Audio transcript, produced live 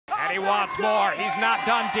And he wants more. He's not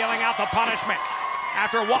done dealing out the punishment.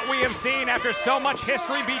 After what we have seen, after so much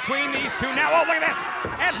history between these two. Now, oh, look at this.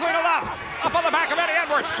 Angelina Love up on the back of Eddie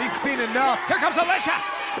Edwards. She's seen enough. Here comes Alicia.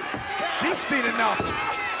 She's seen enough.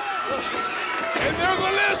 And there's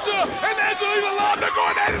Alicia and Angelina Love. They're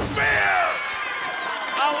going at his spear.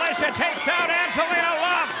 Alicia takes out Angelina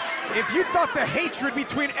Love. If you thought the hatred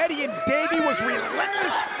between Eddie and Davey was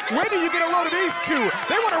relentless, wait till you get a load of these two.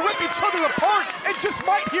 They want to rip each other apart and just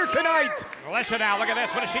might here tonight. Alicia now, look at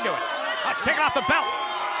this. What is she doing? Oh, taking off the belt.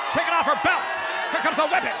 Taking off her belt. Here comes a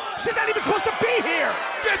whipping. She's not even supposed to be here.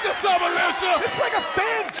 Get you some, Alicia. This is like a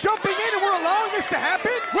fan jumping in and we're allowing this to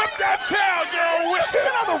happen? Whip that tail, girl. Whip She's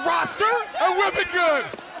not on the roster. and whip it good.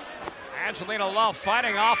 Angelina Love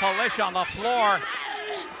fighting off Alicia on the floor.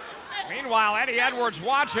 Meanwhile, Eddie Edwards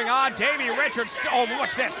watching on. Davey Richards. Oh,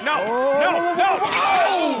 what's this? No, no, no.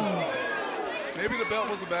 Oh! Maybe the belt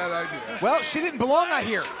was a bad idea. Well, she didn't belong out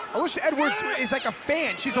here. Alicia Edwards is like a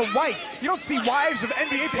fan. She's a wife. You don't see wives of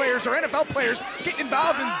NBA players or NFL players getting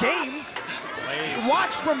involved in games. Please.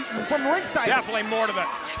 Watch from ringside. Definitely more to the...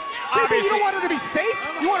 JB, you don't want her to be safe?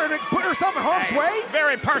 You want her to put herself in harm's way?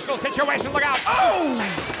 Very personal situation. Look out. Oh!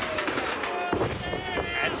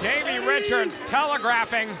 And Davey Richards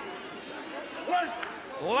telegraphing,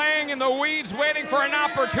 laying in the weeds, waiting for an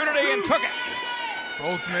opportunity, and took it.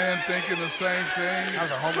 Both men thinking the same thing. That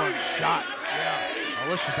was a home run shot. Yeah.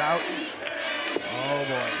 Alicia's out. Oh,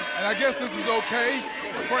 boy. And I guess this is okay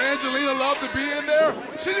for Angelina Love to be in there.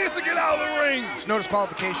 She needs to get out of the ring. There's no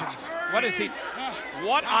disqualifications. What is he?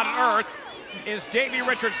 What on earth is Davey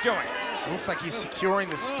Richards doing? It looks like he's securing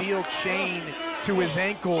the steel chain to his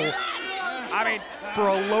ankle I mean, for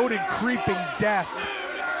a loaded, creeping death.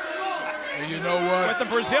 And you know what? with the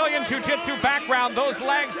Brazilian Jiu-Jitsu background, those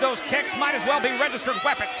legs, those kicks might as well be registered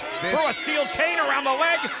weapons. This- Throw a steel chain around the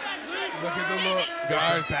leg. Look at the look, This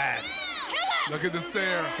guys. is bad. Look at the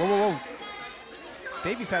stare. Whoa, whoa, whoa.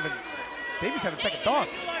 Davey's having second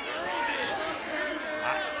thoughts.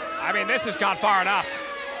 I mean, this has gone far enough.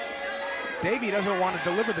 Davey doesn't want to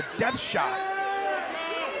deliver the death shot.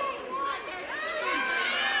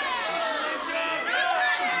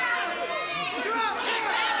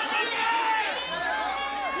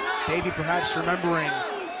 Davey perhaps remembering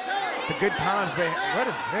the good times they... What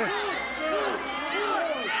is this?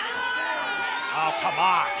 Oh, come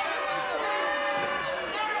on.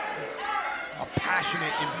 A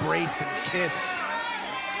passionate embrace and kiss.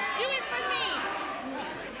 Do it for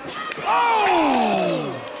me.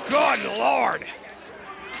 Oh! Good Lord.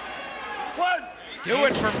 1, Do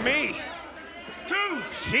it for me. 2.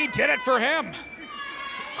 She did it for him.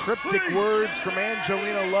 Cryptic words from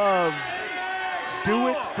Angelina Love. Do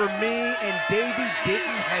it for me, and Davey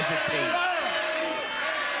didn't hesitate.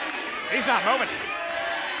 He's not moving.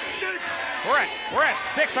 We're at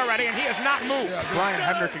 6 already, and he has not moved. Yeah, this, Brian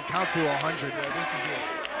Hebner can count to 100. yeah, this is it.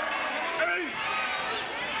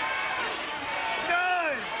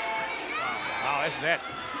 Wow, this is it.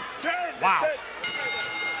 10. Wow.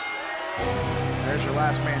 There's your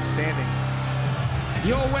last man standing.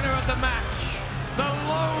 Your winner of the match, the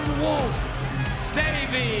Lone Wolf,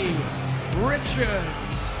 Davey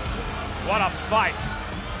Richards. What a fight.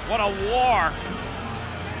 What a war.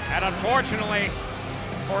 And unfortunately,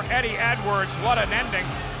 for Eddie Edwards, what an ending.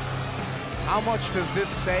 How much does this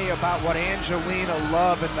say about what Angelina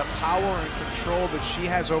Love and the power and control that she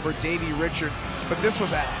has over Davey Richards? But this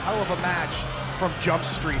was a hell of a match from Jump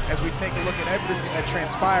Street as we take a look at everything that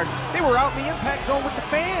transpired. They were out in the impact zone with the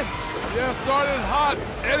fans. Yeah, started hot.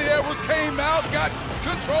 Eddie Edwards came out, got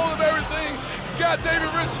control of everything, got Davey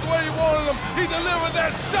Richards where he wanted him. He delivered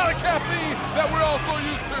that shot of caffeine that we're all so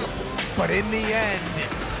used to. But in the end,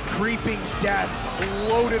 creeping death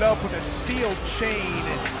loaded up with a steel chain.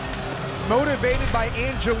 Motivated by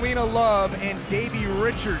Angelina Love, and Davey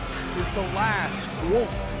Richards is the last wolf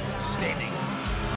standing.